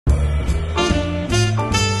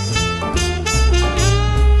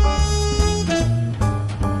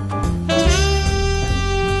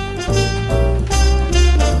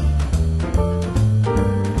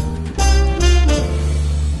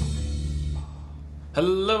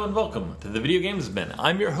Hello and welcome to the Video Games Bin.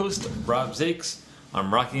 I'm your host, Rob Zakes.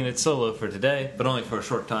 I'm rocking it solo for today, but only for a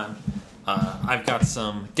short time. I've got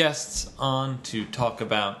some guests on to talk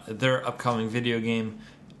about their upcoming video game,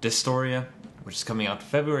 Dystoria, which is coming out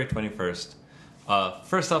February 21st.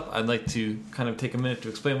 First up, I'd like to kind of take a minute to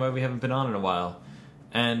explain why we haven't been on in a while.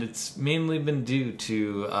 And it's mainly been due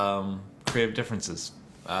to creative differences.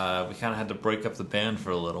 We kind of had to break up the band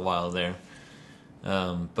for a little while there.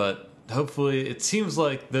 But hopefully it seems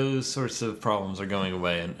like those sorts of problems are going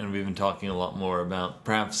away, and we've been talking a lot more about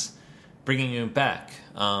perhaps bringing it back,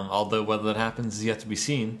 although whether that happens is yet to be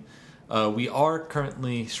seen. We are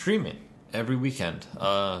currently streaming every weekend.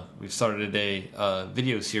 We've started a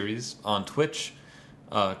video series on Twitch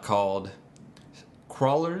called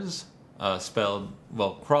Crawlers, spelled,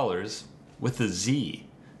 well, Crawlers with a Z,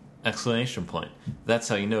 exclamation point. That's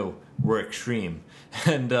how you know we're extreme.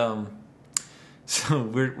 And so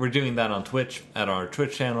we're doing that on Twitch at our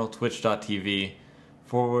Twitch channel,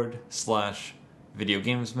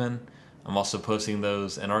 twitch.tv/videogamesmen. I'm also posting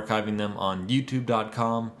those and archiving them on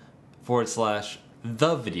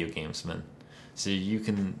youtube.com/thevideogamesmen. So you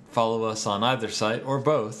can follow us on either site or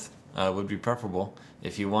both, would be preferable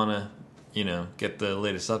if you want to, get the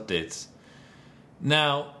latest updates.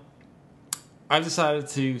 Now, I've decided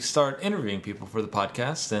to start interviewing people for the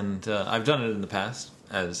podcast, and I've done it in the past,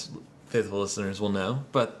 as faithful listeners will know,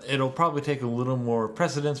 but it'll probably take a little more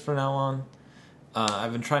precedence from now on.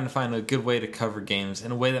 I've been trying to find a good way to cover games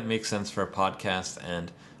in a way that makes sense for a podcast,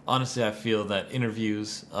 and honestly I feel that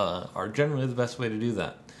interviews are generally the best way to do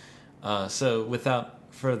that. So without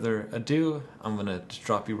further ado, I'm going to just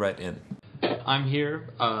drop you right in. I'm here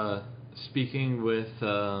speaking with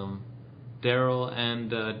Daryl and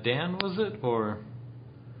Dan, was it? Or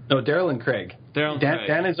No, Daryl and Craig. Daryl and Craig.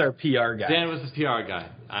 Dan is our PR guy. Dan was the PR guy.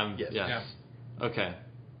 Yes. Yeah. Okay.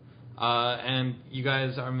 And you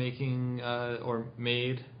guys are making you are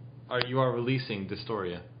releasing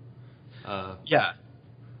Dystoria. Yeah.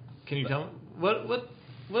 Can you tell me what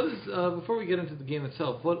is before we get into the game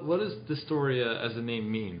itself? What does Dystoria as a name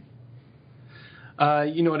mean?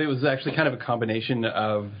 You know what? It was actually kind of a combination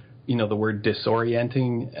of the word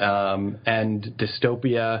disorienting and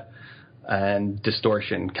dystopia and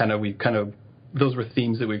distortion. Those were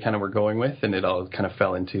themes that we kind of were going with, and it all kind of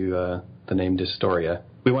fell into the name Dystoria.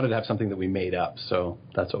 We wanted to have something that we made up, so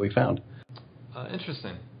that's what we found.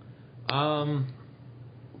 Interesting. What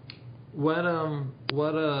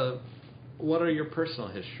are your personal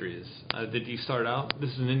histories? Did you start out?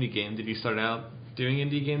 This is an indie game. Did you start out doing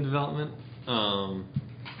indie game development?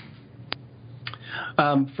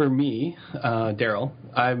 For me, Daryl,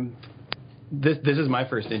 This is my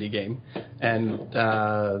first indie game, and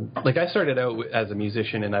I started out as a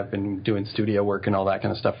musician, and I've been doing studio work and all that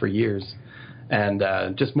kind of stuff for years, and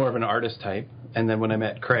just more of an artist type. And then when I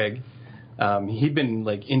met Craig, he'd been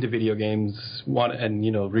into video games, and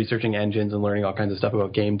researching engines and learning all kinds of stuff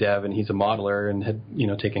about game dev, and he's a modeler and had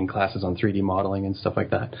taken classes on 3D modeling and stuff like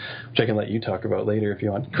that, which I can let you talk about later if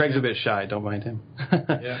you want. Craig's a bit shy, don't mind him.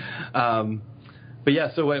 Yeah. But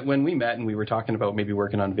yeah, so when we met and we were talking about maybe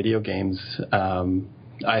working on video games,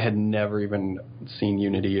 I had never even seen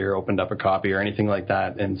Unity or opened up a copy or anything like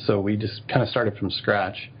that. And so we just kind of started from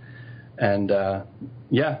scratch and,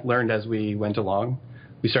 learned as we went along.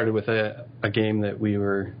 We started with a game that we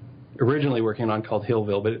were originally working on called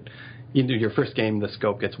Hillville, but your first game, the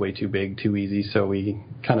scope gets way too big, too easy. So we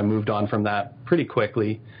kind of moved on from that pretty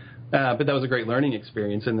quickly. But that was a great learning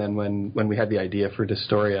experience. And then when we had the idea for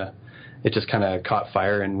Dystoria, it just kind of caught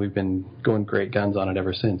fire, and we've been going great guns on it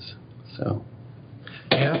ever since. So,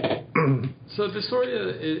 yeah. So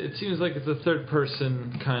Dystoria, it seems like it's a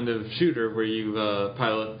third-person kind of shooter where you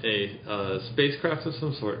pilot a spacecraft of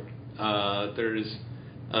some sort. There's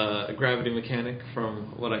a gravity mechanic,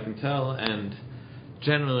 from what I can tell, and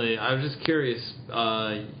generally, I was just curious.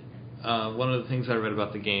 One of the things I read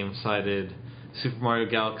about the game cited Super Mario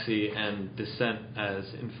Galaxy and Descent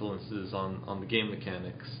as influences on the game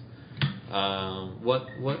mechanics. What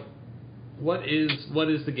is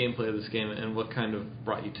the gameplay of this game, and what kind of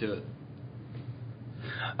brought you to it?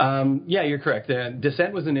 Yeah, you're correct.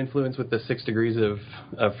 Descent was an influence with the 6 degrees of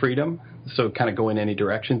freedom, so kind of go in any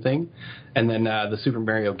direction thing. And then the Super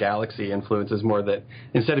Mario Galaxy influence is more that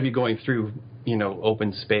instead of you going through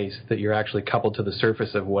open space, that you're actually coupled to the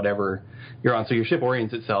surface of whatever you're on. So your ship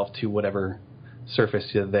orients itself to whatever surface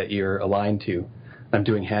that you're aligned to. I'm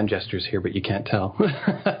doing hand gestures here, but you can't tell.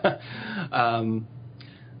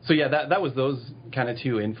 So yeah, that was those kind of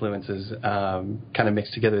two influences kind of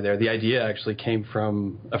mixed together there. The idea actually came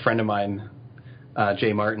from a friend of mine,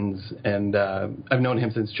 Jay Martins, and I've known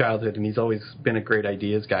him since childhood, and he's always been a great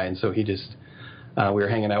ideas guy, and so he just We were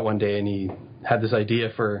hanging out one day, and he had this idea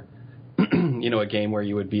for, a game where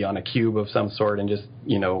you would be on a cube of some sort, and just,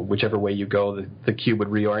 whichever way you go, the cube would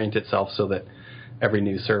reorient itself so that every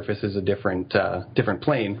new surface is a different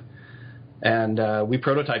plane. And we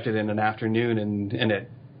prototyped it in an afternoon, and it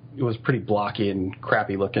was pretty blocky and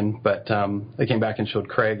crappy looking. But I came back and showed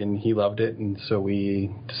Craig, and he loved it, and so we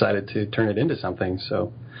decided to turn it into something.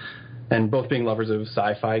 So, and both being lovers of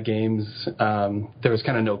sci-fi games, there was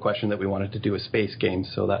kind of no question that we wanted to do a space game,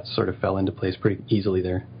 so that sort of fell into place pretty easily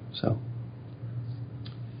there. So,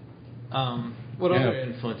 what other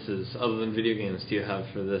influences other than video games do you have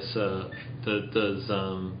for this? Does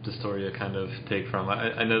Dystoria kind of take from?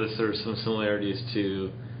 I noticed there are some similarities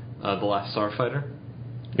to The Last Starfighter.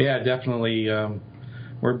 Yeah, definitely.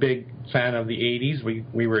 We're a big fan of the 80s.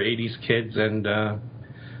 We were 80s kids, and a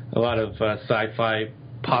lot of sci-fi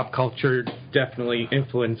pop culture definitely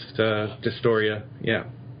influenced Dystoria. Yeah.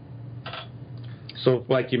 So,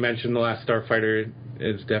 like you mentioned, The Last Starfighter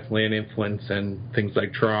is definitely an influence, and things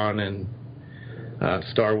like Tron and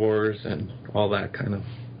Star Wars and all that kind of.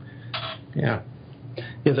 Yeah.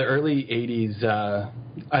 Yeah, the early 80s,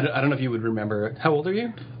 I don't know if you would remember. How old are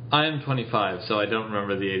you? I am 25, so I don't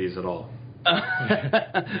remember the 80s at all.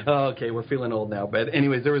 Oh, okay, we're feeling old now. But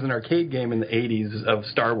anyways, there was an arcade game in the 80s of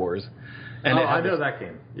Star Wars. And I know that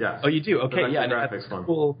game, yeah. Oh, you do? Okay, yeah. The graphics one.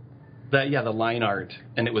 Cool. The line art,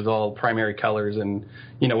 and it was all primary colors, and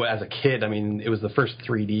as a kid, I mean, it was the first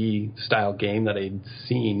 3D style game that I'd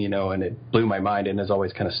seen, and it blew my mind and has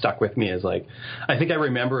always kind of stuck with me as I think I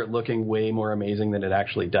remember it looking way more amazing than it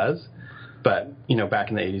actually does. But back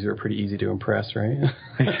in the 80s, we were pretty easy to impress, right?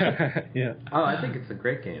 Yeah. Oh, I think it's a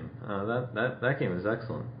great game. That game is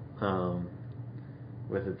excellent.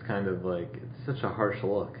 With its kind of it's such a harsh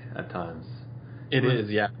look at times. It is,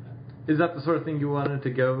 yeah. Is that the sort of thing you wanted to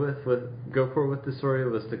go for with Dystoria,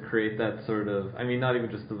 was to create that sort of, I mean, not even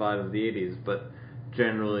just the vibe of the 80s, but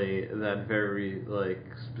generally that very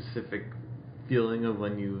specific feeling of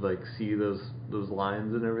when you see those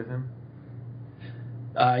lines and everything?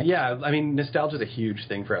 Yeah, I mean, nostalgia is a huge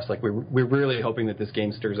thing for us. We're really hoping that this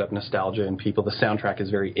game stirs up nostalgia in people. The soundtrack is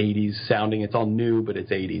very 80s sounding. It's all new, but it's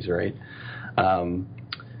 80s, right?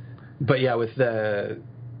 But yeah, with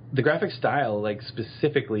the graphic style,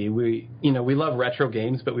 specifically, we love retro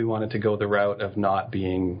games, but we wanted to go the route of not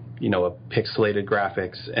being, a pixelated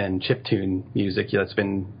graphics and chiptune music that's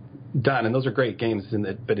been done. And those are great games,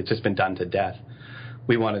 but it's just been done to death.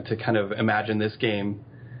 We wanted to kind of imagine this game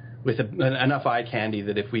with enough eye candy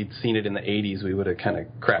that if we'd seen it in the 80s, we would have kind of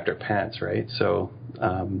crapped our pants, right? So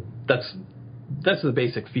that's the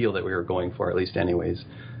basic feel that we were going for, at least anyways.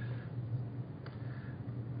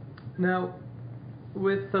 Now,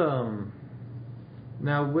 with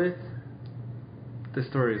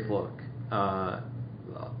Dystoria's look,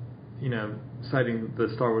 citing the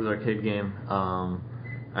Star Wars arcade game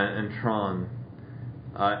and Tron,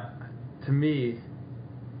 to me,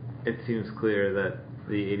 it seems clear that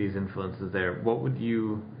the 80s influence is there.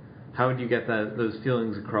 How would you get those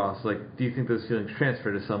feelings across? Do you think those feelings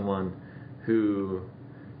transfer to someone who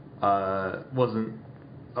wasn't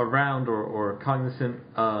around or cognizant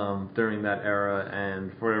during that era,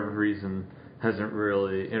 and for whatever reason hasn't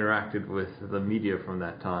really interacted with the media from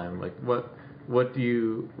that time? What do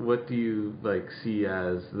you see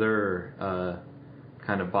as their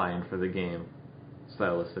kind of buy-in for the game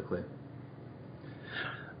stylistically?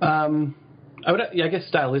 I guess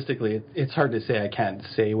stylistically, it's hard to say. I can't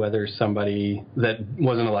say whether somebody that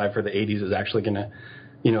wasn't alive for the 80s is actually going to,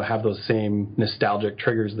 have those same nostalgic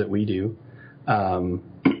triggers that we do.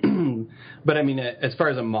 But I mean, as far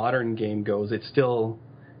as a modern game goes, it's still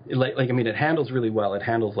it handles really well. It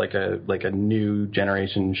handles like a new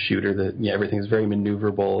generation shooter that everything is very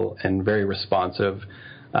maneuverable and very responsive.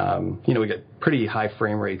 We get pretty high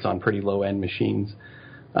frame rates on pretty low end machines.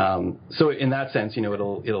 So in that sense,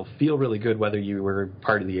 it'll feel really good whether you were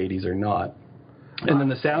part of the 80s or not. And then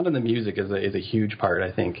the sound and the music is a huge part,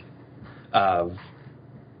 I think, of,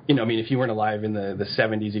 if you weren't alive in the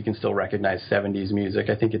 70s, you can still recognize 70s music.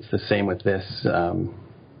 I think it's the same with this.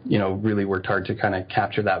 Really worked hard to kind of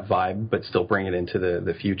capture that vibe, but still bring it into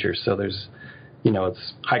the future. So there's,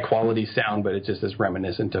 it's high quality sound, but it just is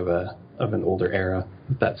reminiscent of an older era,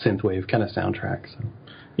 that synthwave kind of soundtrack. So.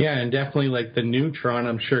 Yeah, and definitely the new Tron,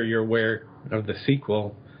 I'm sure you're aware of the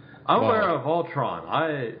sequel. I'm aware of all Tron.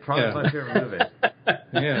 Tron is my favorite movie.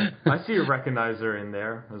 Yeah. I see a recognizer in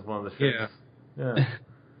there as one of the ships. Yeah.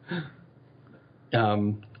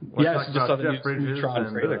 It's just saw the new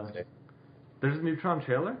Tron trailer today. There's a new Tron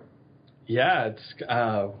trailer? Yeah, it's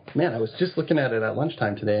I was just looking at it at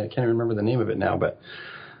lunchtime today. I can't remember the name of it now, but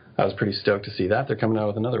I was pretty stoked to see that. They're coming out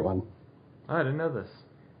with another one. Oh, I didn't know this.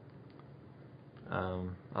 I'll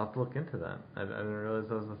have to look into that. I didn't realize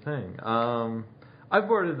that was a thing. I've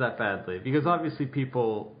worded that badly because obviously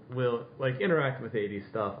people will like interact with 80s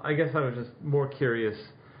stuff. I guess I was just more curious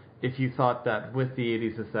if you thought that with the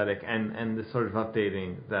 80s aesthetic and the sort of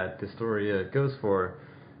updating that Dystoria goes for,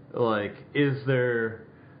 like, is there,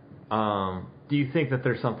 do you think that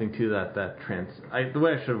there's something to that the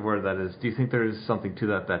way I should have worded that is, do you think there is something to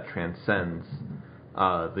that transcends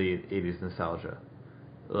the 80s nostalgia?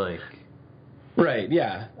 Like... Right,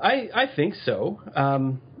 yeah. I think so.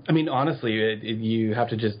 I mean, honestly, you have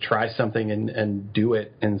to just try something and do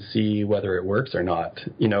it and see whether it works or not.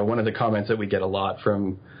 You know, one of the comments that we get a lot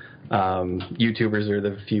from YouTubers or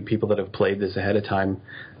the few people that have played this ahead of time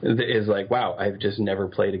is like, wow, I've just never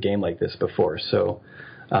played a game like this before. So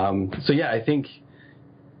yeah, I think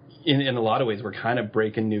in a lot of ways we're kind of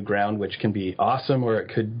breaking new ground, which can be awesome, or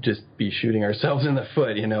it could just be shooting ourselves in the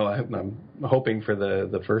foot. You know, I'm hoping for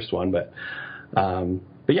the first one, but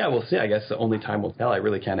yeah, we'll see. I guess the only time will tell. I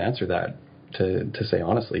really can't answer that to say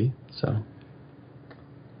honestly.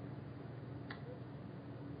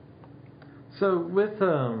 So with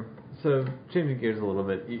so changing gears a little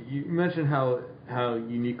bit, you mentioned how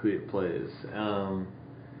uniquely it plays,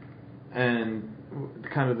 and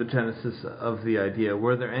kind of the genesis of the idea.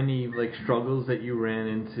 Were there any like struggles that you ran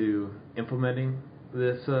into implementing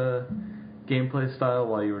this gameplay style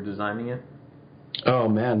while you were designing it? Oh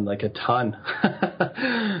man, like a ton.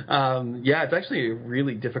 Yeah, it's actually a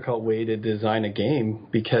really difficult way to design a game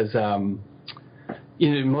because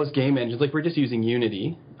most game engines, like we're just using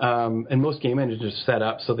Unity, and most game engines are set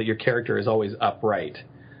up so that your character is always upright.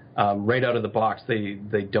 Right out of the box, they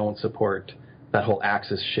don't support that whole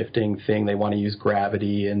axis shifting thing. They want to use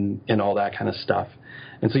gravity and all that kind of stuff.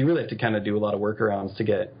 And so you really have to kind of do a lot of workarounds to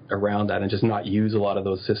get around that and just not use a lot of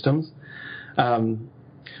those systems.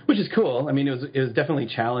 Which is cool. I mean, it was definitely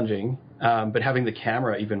challenging, but having the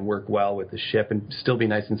camera even work well with the ship and still be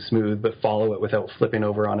nice and smooth, but follow it without flipping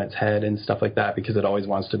over on its head and stuff like that, because it always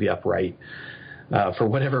wants to be upright for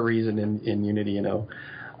whatever reason in Unity, you know.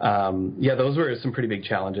 Yeah, those were some pretty big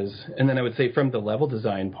challenges. And then I would say from the level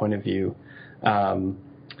design point of view,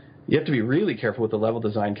 you have to be really careful with the level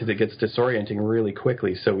design because it gets disorienting really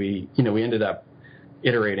quickly. So we ended up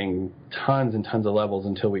iterating tons and tons of levels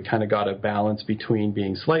until we kind of got a balance between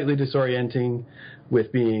being slightly disorienting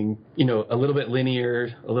with being, a little bit linear,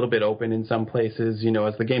 a little bit open in some places.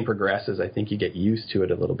 As the game progresses, I think you get used to it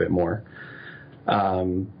a little bit more.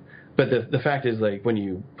 But the fact is, like, when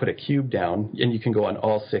you put a cube down and you can go on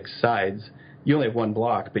all 6 sides, you only have one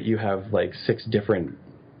block, but you have like 6 different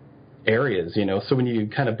areas, So when you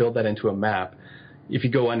kind of build that into a map, if you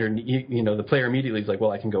go underneath, the player immediately is like,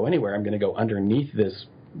 well, I can go anywhere. I'm going to go underneath this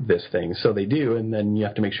thing. So they do, and then you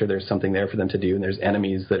have to make sure there's something there for them to do, and there's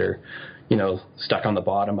enemies that are, stuck on the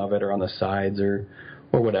bottom of it or on the sides or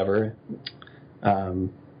whatever.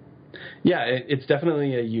 Yeah, it's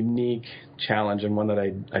definitely a unique challenge and one that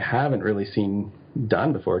I haven't really seen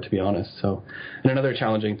done before, to be honest. So, and another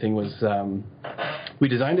challenging thing was we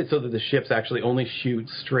designed it so that the ships actually only shoot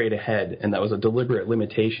straight ahead, and that was a deliberate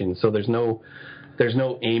limitation. So there's no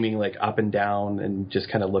aiming like up and down and just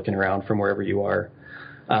kind of looking around from wherever you are.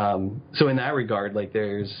 So in that regard, like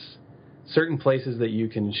there's certain places that you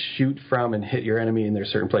can shoot from and hit your enemy, and there's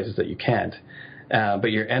certain places that you can't.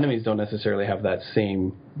 But your enemies don't necessarily have that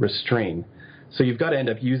same restraint. So you've got to end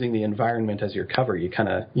up using the environment as your cover. You kind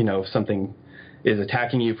of, if something is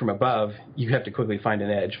attacking you from above, you have to quickly find an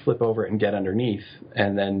edge, flip over it and get underneath,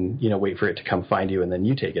 and then, wait for it to come find you, and then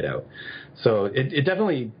you take it out. So it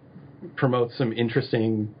definitely promotes some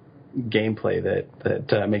interesting gameplay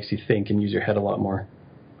that makes you think and use your head a lot more.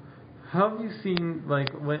 How have you seen, like,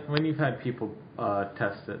 when you've had people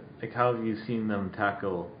test it, like, how have you seen them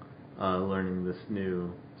tackle learning this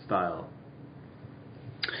new style?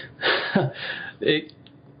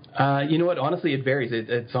 You know what? Honestly, it varies.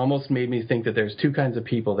 It's almost made me think that there's 2 kinds of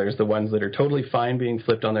people. There's the ones that are totally fine being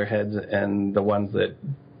flipped on their heads, and the ones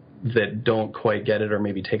that don't quite get it or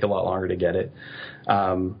maybe take a lot longer to get it.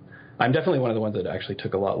 I'm definitely one of the ones that actually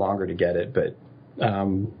took a lot longer to get it, but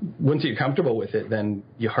once you're comfortable with it, then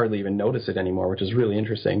you hardly even notice it anymore, which is really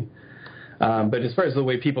interesting. But as far as the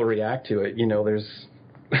way people react to it, there's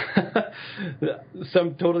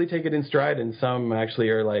some totally take it in stride, and some actually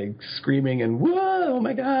are like screaming and, whoa, oh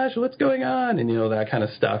my gosh, what's going on? And that kind of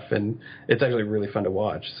stuff. And it's actually really fun to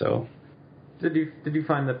watch. So, did you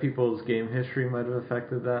find that people's game history might have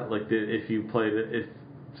affected that? Like, if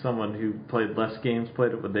someone who played less games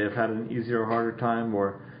played it, would they have had an easier or harder time,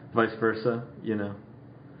 or vice versa?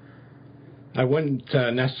 I wouldn't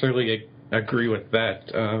necessarily agree with that.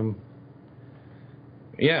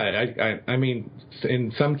 I mean,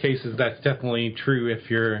 in some cases that's definitely true if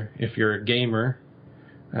you're a gamer,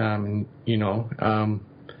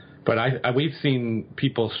 but we've seen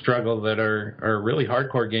people struggle that are really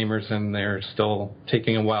hardcore gamers, and they're still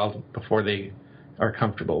taking a while before they are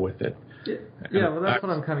comfortable with it. Yeah, well, that's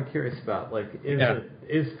what I'm kind of curious about. Like,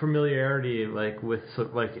 is familiarity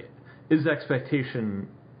is expectation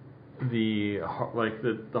the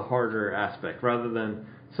harder aspect, rather than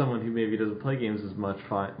someone who maybe doesn't play games as much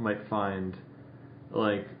might find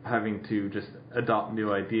like having to just adopt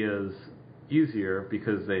new ideas easier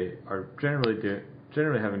because they are generally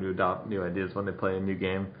having to adopt new ideas when they play a new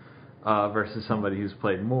game, versus somebody who's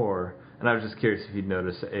played more. And I was just curious if you'd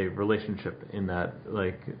notice a relationship in that,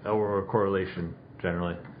 or a correlation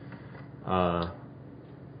generally.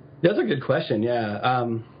 That's a good question. Yeah.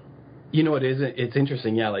 It's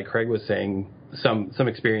interesting. Yeah, like Craig was saying, some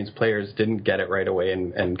experienced players didn't get it right away,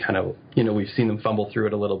 and kind of, we've seen them fumble through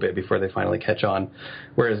it a little bit before they finally catch on.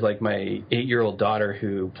 Whereas like my 8-year-old daughter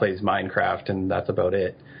who plays Minecraft, and that's about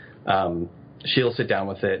it. She'll sit down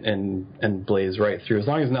with it and blaze right through, as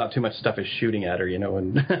long as not too much stuff is shooting at her,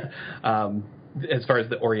 and as far as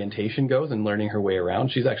the orientation goes and learning her way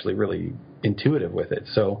around, she's actually really intuitive with it.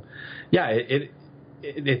 So yeah,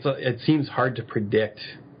 it seems hard to predict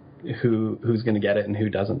who's going to get it and who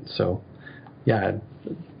doesn't. So yeah,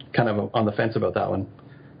 kind of on the fence about that one.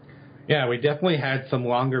 Yeah, we definitely had some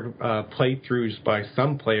longer playthroughs by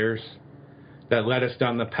some players that led us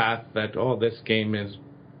down the path that, this game is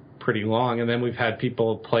pretty long, and then we've had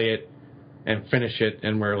people play it and finish it,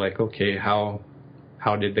 and we're like, okay, how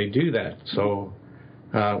did they do that? So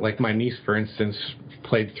like my niece, for instance,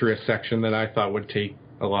 played through a section that I thought would take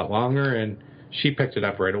a lot longer, and she picked it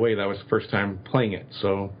up right away. That was the first time playing it.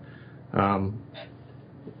 So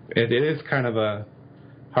it is kind of a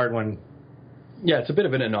hard one. Yeah, it's a bit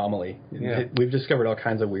of an anomaly. Yeah. We've discovered all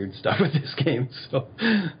kinds of weird stuff with this game, so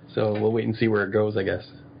we'll wait and see where it goes, I guess.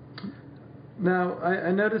 Now,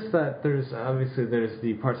 I noticed that there's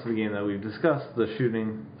the parts of the game that we've discussed, the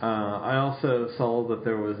shooting. I also saw that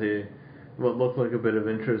there was what looked like a bit of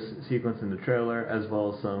interest sequence in the trailer, as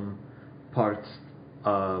well as some parts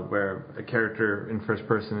where a character in first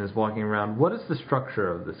person is walking around. What is the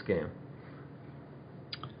structure of this game?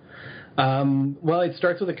 Well, it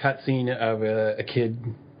starts with a cutscene of a kid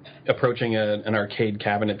approaching an arcade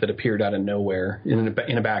cabinet that appeared out of nowhere in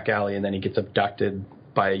a back alley, and then he gets abducted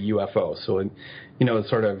by a UFO. So, it's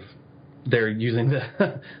sort of, they're using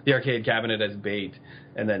the arcade cabinet as bait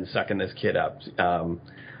and then sucking this kid up.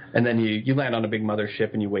 And then you land on a big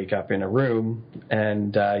mothership and you wake up in a room,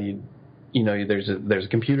 and there's a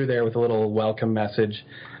computer there with a little welcome message,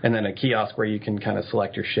 and then a kiosk where you can kind of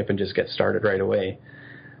select your ship and just get started right away.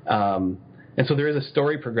 And so there is a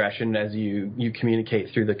story progression as you communicate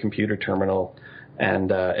through the computer terminal,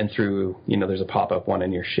 and through, there's a pop-up one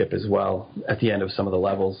in your ship as well at the end of some of the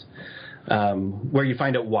levels, where you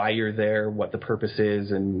find out why you're there, what the purpose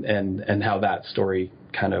is, and how that story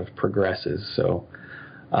kind of progresses. So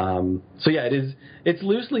yeah, it's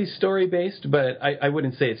loosely story based, but I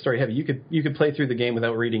wouldn't say it's story heavy. You could play through the game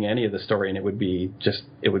without reading any of the story, and it would be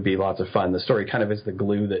lots of fun. The story kind of is the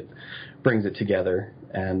glue that brings it together,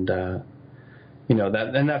 and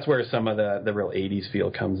that's where some of the real 80s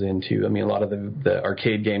feel comes into. I mean, a lot of the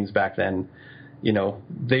arcade games back then,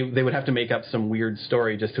 they would have to make up some weird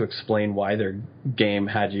story just to explain why their game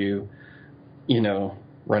had you,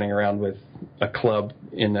 running around with a club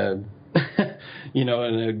in a in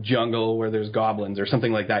a jungle where there's goblins or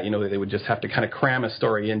something like that. They would just have to kind of cram a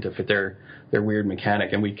story in to fit their weird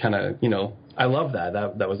mechanic, and we kind of, I love that.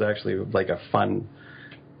 That was actually like a fun,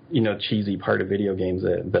 cheesy part of video games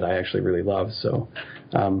that I actually really love. So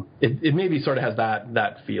it maybe sort of has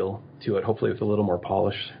that feel to it, hopefully with a little more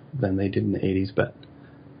polish than they did in the 80s. But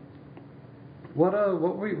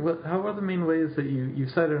how are the main ways that you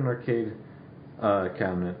cited an arcade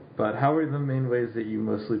cabinet, but how are the main ways that you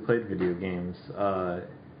mostly played video games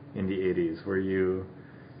in the 80s? Were you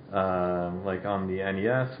like on the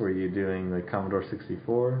NES? Were you doing the Commodore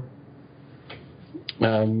 64?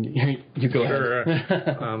 You go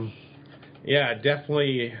ahead. Yeah,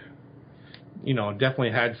 definitely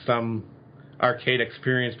had some arcade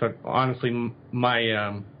experience, but honestly,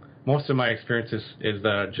 my most of my experience is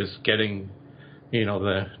just getting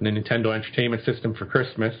the Nintendo Entertainment System for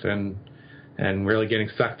Christmas, and really getting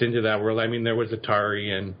sucked into that world. I mean, there was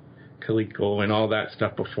Atari and Coleco and all that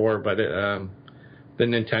stuff before, but the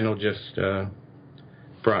Nintendo just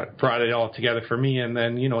brought it all together for me. And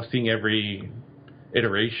then seeing every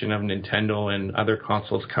iteration of Nintendo and other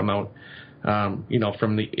consoles come out, from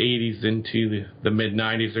the 80s into the mid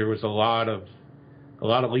 90s, there was a lot of a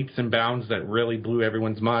lot of leaps and bounds that really blew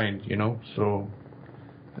everyone's mind, you know. So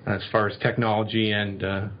as far as technology and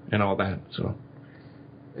all that, so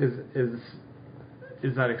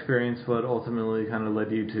is that experience what ultimately kind of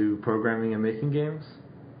led you to programming and making games?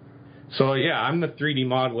 So yeah, I'm the 3D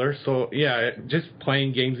modeler. So yeah, just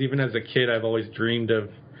playing games. Even as a kid, I've always dreamed of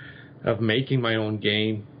making my own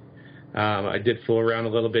game. I did fool around a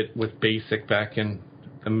little bit with BASIC back in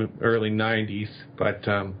the early 90s, but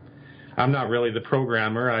I'm not really the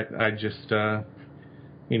programmer. I just,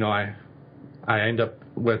 you know, I end up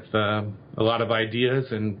with a lot of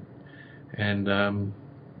ideas, and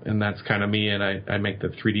that's kind of me, and I make the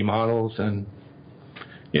 3D models, and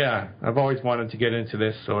yeah, I've always wanted to get into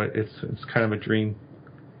this, so it's kind of a dream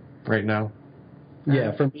right now.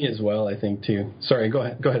 Yeah, for me as well, I think too. Sorry, go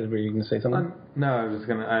ahead. Were you going to say something? No, I was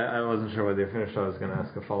gonna. I wasn't sure whether you finished. I was going to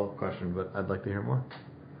ask a follow-up question, but I'd like to hear more.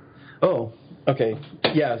 Oh, okay.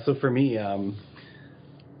 Yeah, so for me, I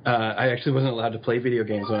actually wasn't allowed to play video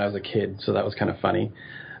games when I was a kid, so that was kind of funny.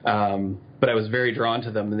 But I was very drawn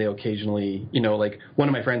to them, and they occasionally, you know, like one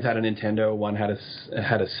of my friends had a Nintendo, one had a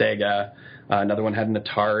Sega, another one had an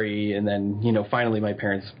Atari, and then, you know, finally my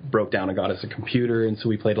parents broke down and got us a computer, and so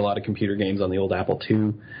we played a lot of computer games on the old Apple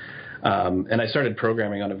II. And I started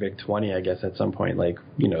programming on a VIC-20, I guess, at some point, like,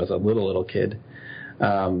 you know, as a little kid.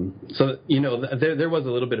 So, you know, there was a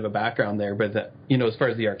little bit of a background there, but, you know, as far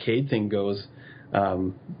as the arcade thing goes,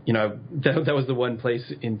 you know, that was the one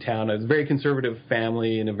place in town. I was a very conservative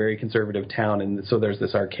family in a very conservative town, and so there's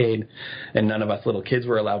this arcade, and none of us little kids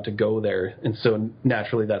were allowed to go there, and so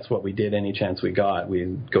naturally that's what we did. Any chance we got,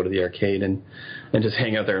 we'd go to the arcade and just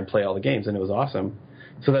hang out there and play all the games, and it was awesome.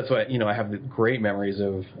 So that's why, you know, I have great memories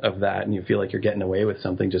of that, and you feel like you're getting away with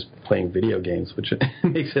something just playing video games, which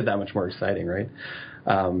makes it that much more exciting, right?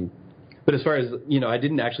 But as far as, you know, I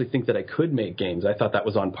didn't actually think that I could make games. I thought that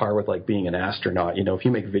was on par with, like, being an astronaut. You know, if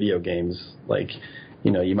you make video games, like,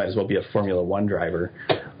 you know, you might as well be a Formula One driver.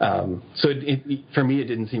 So for me, it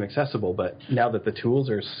didn't seem accessible. But now that the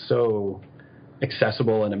tools are so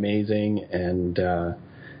accessible and amazing, and,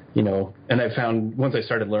 you know, and I found, once I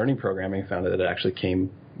started learning programming, I found that it actually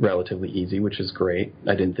came relatively easy, which is great.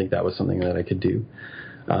 I didn't think that was something that I could do.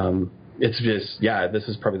 It's just, yeah, this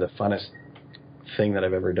is probably the funnest thing that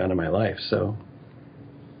I've ever done in my life. So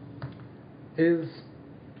is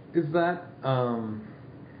that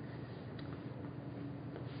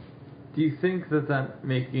do you think that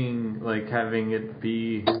making, like, having it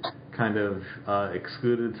be kind of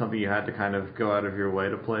excluded, something you had to kind of go out of your way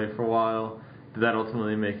to play for a while, did that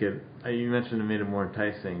ultimately make it, you mentioned it made it more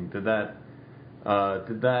enticing, did that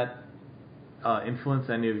influence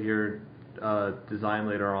any of your design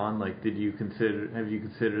later on? Like, have you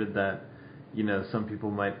considered that, you know, some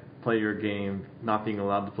people might play your game not being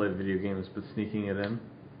allowed to play video games but sneaking it in?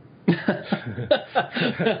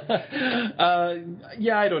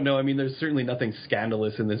 Yeah, I don't know. I mean, there's certainly nothing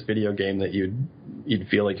scandalous in this video game that you'd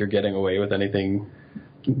feel like you're getting away with anything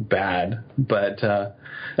bad. But I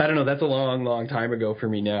don't know. That's a long time ago for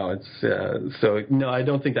me now. It's so no, I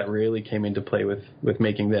don't think that really came into play with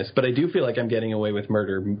making this. But I do feel like I'm getting away with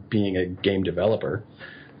murder being a game developer.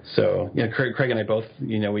 So, you know, Craig and I both,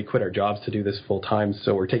 you know, we quit our jobs to do this full time,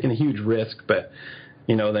 so we're taking a huge risk, but,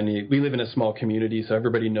 you know, then we live in a small community, so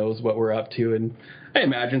everybody knows what we're up to, and I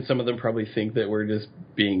imagine some of them probably think that we're just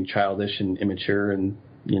being childish and immature and,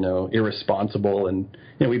 you know, irresponsible, and,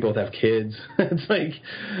 you know, we both have kids. It's like,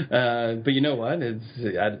 but you know what? It's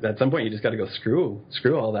at some point you just got to go screw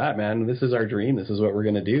all that, man. This is our dream. This is what we're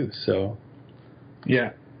gonna do. So,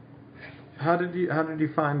 yeah. How did you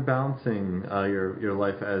find balancing your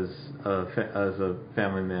life as a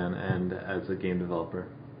family man and as a game developer?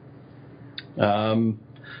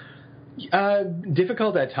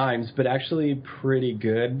 Difficult at times, but actually pretty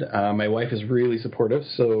good. My wife is really supportive,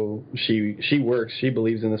 so she works. She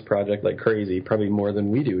believes in this project like crazy, probably more than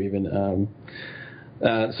we do even.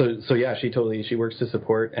 So yeah, she works to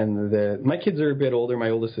support. And my kids are a bit older. My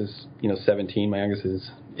oldest is 17. My youngest is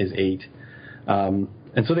 8.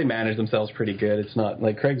 And so they manage themselves pretty good. It's not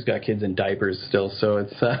like Craig's got kids in diapers still, so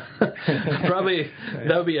it's probably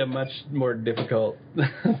that would be a much more difficult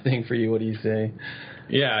thing for you. What do you say?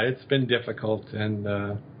 Yeah, it's been difficult,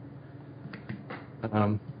 and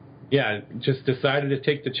just decided to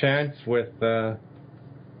take the chance with try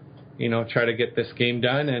to get this game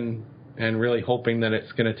done, and really hoping that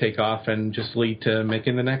it's going to take off and just lead to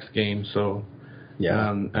making the next game. So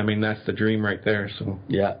yeah, I mean, that's the dream right there. So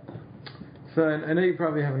yeah. So I know you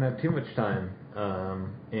probably haven't had too much time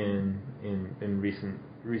in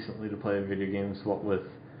recently to play video games, what with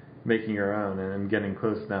making your own and getting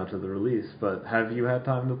close now to the release. But have you had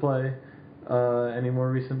time to play any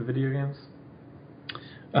more recent video games?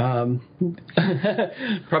 Probably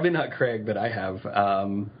not Craig, but I have.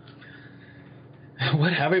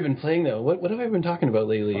 What have I been playing though? What have I been talking about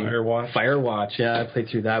lately? Firewatch. Yeah, I played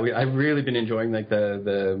through that. I've really been enjoying like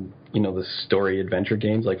the story adventure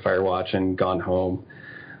games like Firewatch and Gone Home.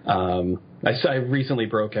 I recently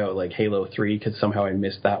broke out like Halo 3 because somehow I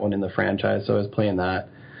missed that one in the franchise, so I was playing that.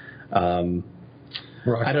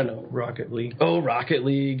 I don't know. Rocket League. Oh, Rocket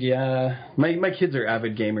League, yeah. My kids are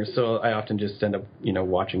avid gamers, so I often just end up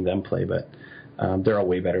watching them play, but they're all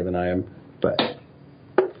way better than I am. But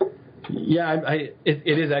yeah, it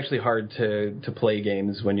is actually hard to play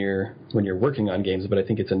games when you're working on games, but I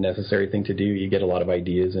think it's a necessary thing to do. You get a lot of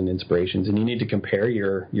ideas and inspirations, and you need to compare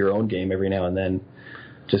your own game every now and then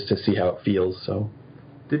just to see how it feels. So,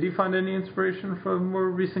 did you find any inspiration from more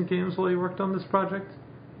recent games while you worked on this project?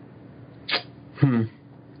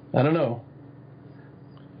 I don't know.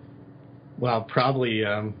 Well, probably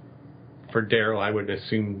for Daryl, I would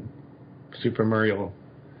assume Super Mario.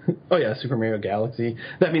 Oh yeah, Super Mario Galaxy.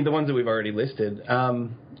 I mean, the ones that we've already listed.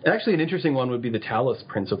 Actually, an interesting one would be the Talos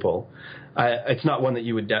principle. It's not one that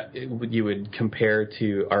you would compare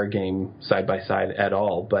to our game side by side at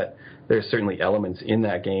all, but there's certainly elements in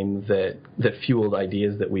that game that fueled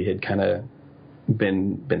ideas that we had kind of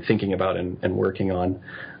been thinking about and working on.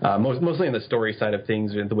 Mostly on the story side of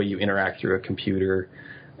things, the way you interact through a computer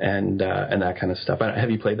and that kind of stuff. Have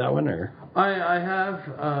you played that one or? I have,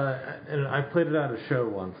 and I played it at a show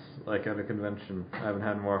once, like at a convention. I haven't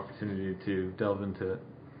had more opportunity to delve into it.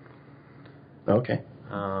 Okay.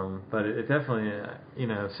 But it definitely,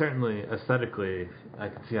 certainly aesthetically, I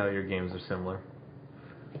can see how your games are similar.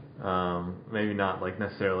 Maybe not like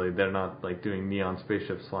necessarily, they're not like doing neon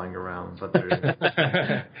spaceships flying around, but there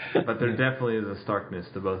definitely is a starkness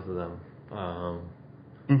to both of them.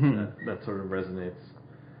 That sort of resonates.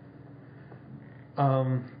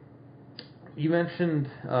 You mentioned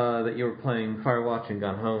that you were playing Firewatch and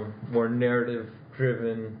Gone Home, more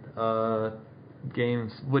narrative-driven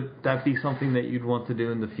games. Would that be something that you'd want to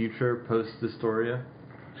do in the future, post-Dystoria?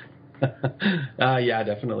 Yeah,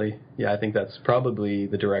 definitely. Yeah, I think that's probably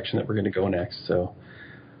the direction that we're going to go next. So,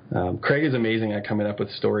 Craig is amazing at coming up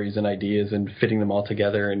with stories and ideas and fitting them all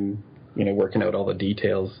together and, working out all the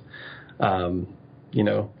details.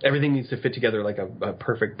 Everything needs to fit together like a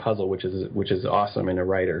perfect puzzle, which is awesome in a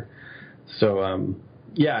writer. So,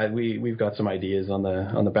 yeah, we've got some ideas on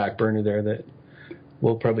the back burner there that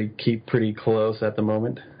we'll probably keep pretty close at the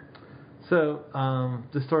moment. So,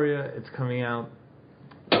 Dystoria, it's coming out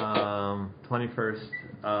 21st.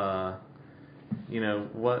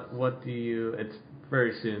 What do you? It's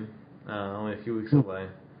very soon, only a few weeks away.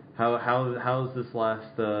 How's this home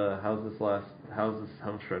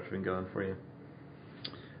stretch been going for you?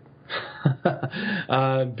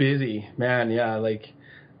 Busy, man. Yeah, like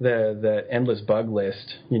the endless bug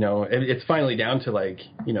list. It's finally down to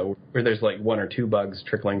where there's like one or two bugs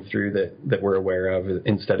trickling through that we're aware of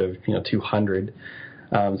instead of 200.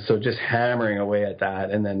 So just hammering away at that,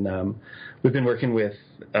 and then we've been working with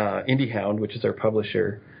IndieHound, which is our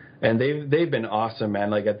publisher, and they've been awesome,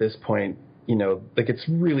 man. Like at this point, it's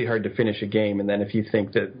really hard to finish a game, and then if you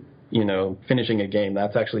think that finishing a game,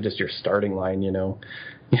 that's actually just your starting line. You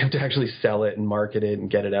have to actually sell it and market it and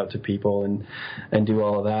get it out to people and do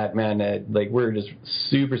all of that, man. We're just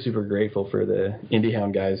super, super grateful for the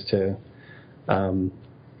IndieHound guys to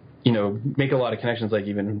make a lot of connections, like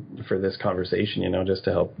even for this conversation, just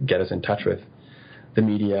to help get us in touch with the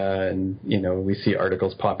media. And, we see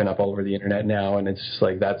articles popping up all over the internet now, and it's just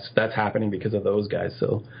like, that's happening because of those guys.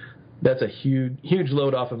 So that's a huge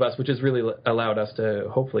load off of us, which has really allowed us to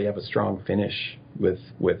hopefully have a strong finish with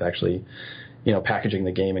actually, packaging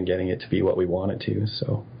the game and getting it to be what we want it to.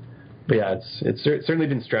 So, but yeah, it's certainly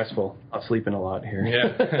been stressful. I'm sleeping a lot here.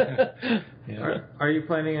 Yeah. Yeah. Are you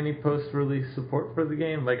planning any post-release support for the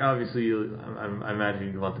game? Like, obviously, I imagine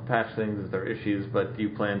you'd want to patch things if there are issues, but do you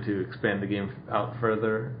plan to expand the game out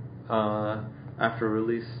further after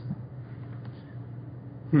release?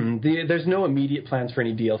 There's no immediate plans for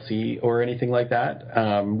any DLC or anything like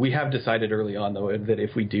that. We have decided early on, though, that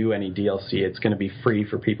if we do any DLC, it's going to be free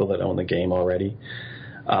for people that own the game already.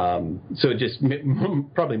 So it just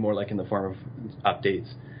probably more like in the form of updates.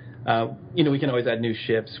 We can always add new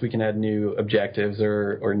ships, we can add new objectives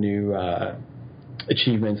or new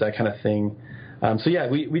achievements, that kind of thing. So yeah,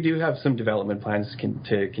 we do have some development plans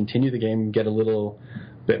to continue the game, get a little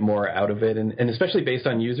bit more out of it, and especially based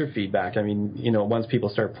on user feedback. I mean, once people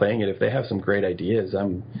start playing it, if they have some great ideas,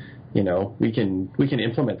 we can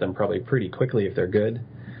implement them probably pretty quickly if they're good.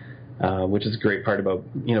 Which is a great part about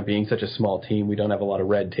being such a small team. We don't have a lot of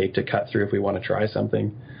red tape to cut through if we want to try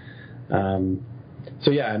something.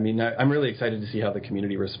 So yeah, I mean, I'm really excited to see how the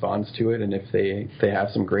community responds to it, and if they have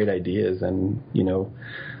some great ideas. And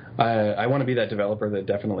I want to be that developer that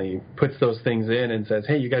definitely puts those things in and says,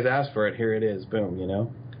 "Hey, you guys asked for it. Here it is. Boom."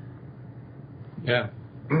 Yeah.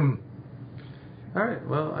 All right.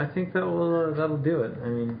 Well, I think that'll do it. I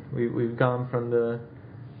mean, we've gone from the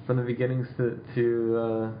beginnings to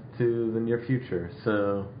the near future.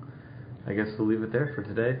 So I guess we'll leave it there for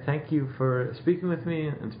today. Thank you for speaking with me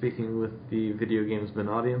and speaking with the Video Games Bin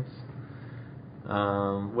audience.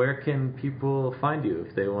 Where can people find you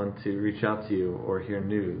if they want to reach out to you or hear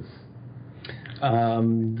news?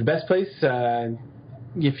 The best place,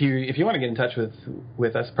 if you want to get in touch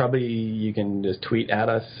with us, probably you can just tweet at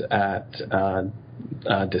us at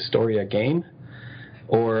Dystoria Game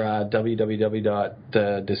or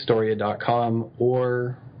www.dystoria.com,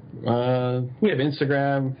 or we have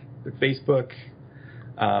Instagram, Facebook.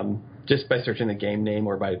 Just by searching the game name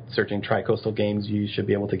or by searching Tri-Coastal Games, you should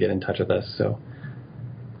be able to get in touch with us. So,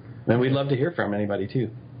 and we'd love to hear from anybody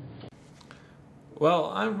too.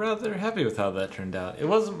 Well, I'm rather happy with how that turned out. It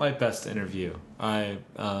wasn't my best interview. I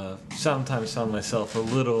sometimes found myself a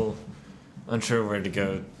little unsure where to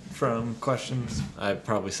go from questions. I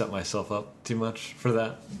probably set myself up too much for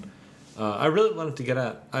that. I really wanted to get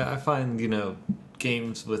at. I find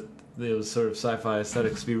games with those sort of sci-fi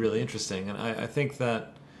aesthetics to be really interesting, and I think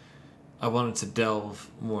that I wanted to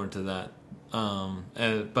delve more into that.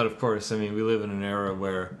 But of course, I mean, we live in an era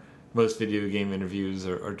where most video game interviews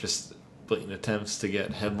are just blatant attempts to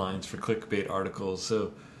get headlines for clickbait articles.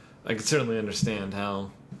 So I could certainly understand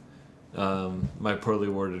how my poorly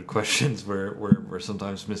worded questions were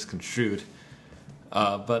sometimes misconstrued.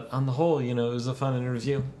 But on the whole, it was a fun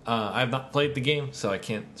interview. I have not played the game, so I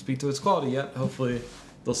can't speak to its quality yet. Hopefully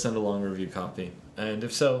they'll send along a review copy. And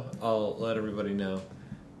if so, I'll let everybody know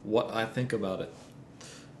what I think about it.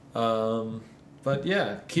 But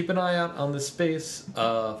yeah, keep an eye out on this space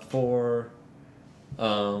for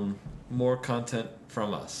more content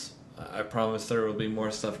from us. I promise there will be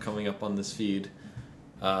more stuff coming up on this feed,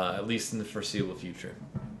 at least in the foreseeable future.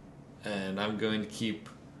 And I'm going to keep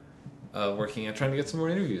working at trying to get some more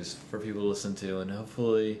interviews for people to listen to, and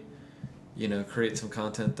hopefully, create some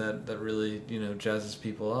content that really, jazzes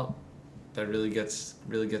people up, that really gets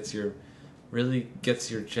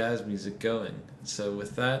your jazz music going. So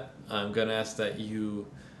with that, I'm going to ask that you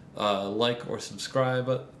like or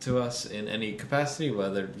subscribe to us in any capacity,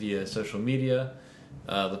 whether via social media,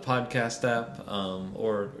 the podcast app,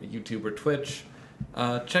 or YouTube or Twitch.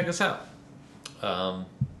 Check us out.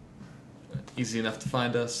 Easy enough to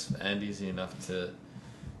find us, and easy enough to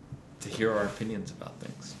hear our opinions about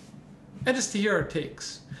things, and just to hear our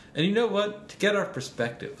takes. And you know what? To get our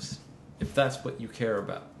perspectives, if that's what you care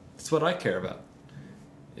about. That's what I care about,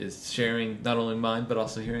 is sharing not only mine, but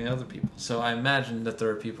also hearing other people. So I imagine that there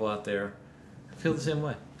are people out there who feel the same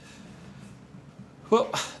way.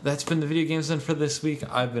 Well, that's been the Video Games Den for this week.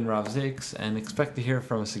 I've been Rob Zakes, and expect to hear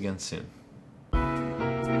from us again soon.